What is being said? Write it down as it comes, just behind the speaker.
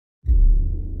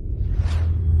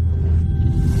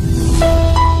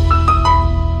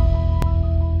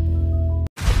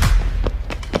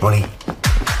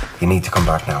You need to come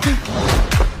back now.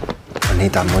 I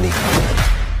need that money.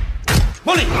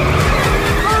 Money!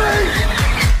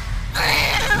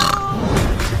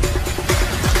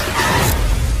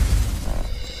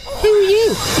 Who are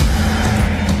you?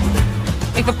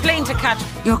 We've a plane to catch.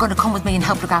 You're going to come with me and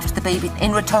help look after the baby.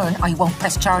 In return, I won't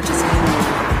press charges.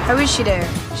 How is she there?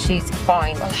 She's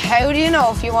fine. Well, how do you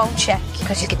know if you won't check?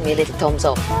 Because she's giving me a little thumbs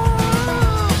up.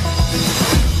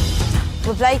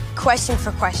 We'll play question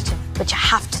for question, but you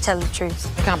have to tell the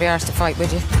truth. I can't be arsed to fight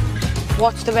with you.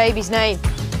 What's the baby's name?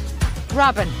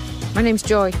 Robin. My name's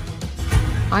Joy.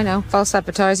 I know, false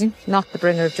advertising. Not the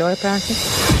bringer of joy, apparently.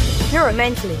 You're a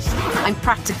mentalist. I'm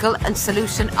practical and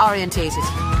solution-orientated.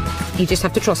 You just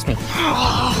have to trust me.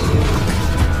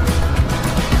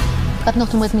 Got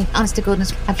nothing with me, honest to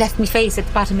goodness. I've left my face at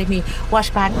the bottom of me wash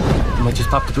bag. I might just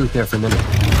pop the boot there for a minute.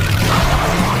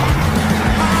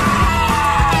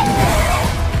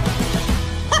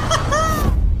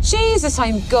 Jesus,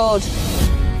 I'm good.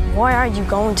 Why are you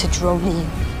going to Drolene?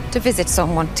 To visit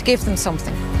someone, to give them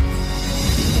something.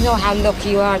 You know how lucky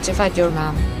you are to have had your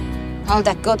mum. All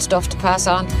that good stuff to pass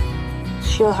on.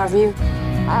 She'll have you.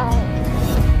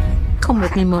 Come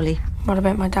with me, Molly. What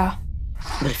about my dad?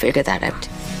 We'll figure that out.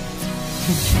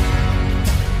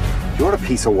 You're a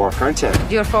piece of work, aren't you?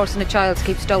 You're forcing a child to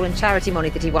keep stolen charity money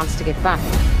that he wants to give back.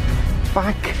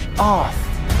 Back off.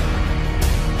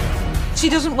 She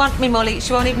doesn't want me, Molly.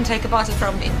 She won't even take a bottle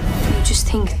from me. You just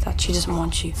think that she doesn't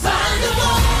want you.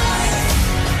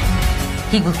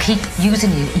 He will keep using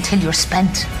you until you're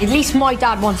spent. At least my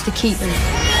dad wants to keep me. I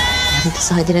haven't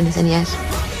decided anything yet.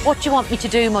 What do you want me to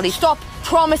do, Molly? Stop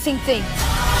promising things.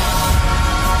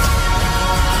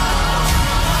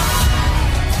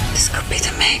 This could be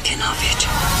the making of you,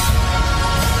 Joy.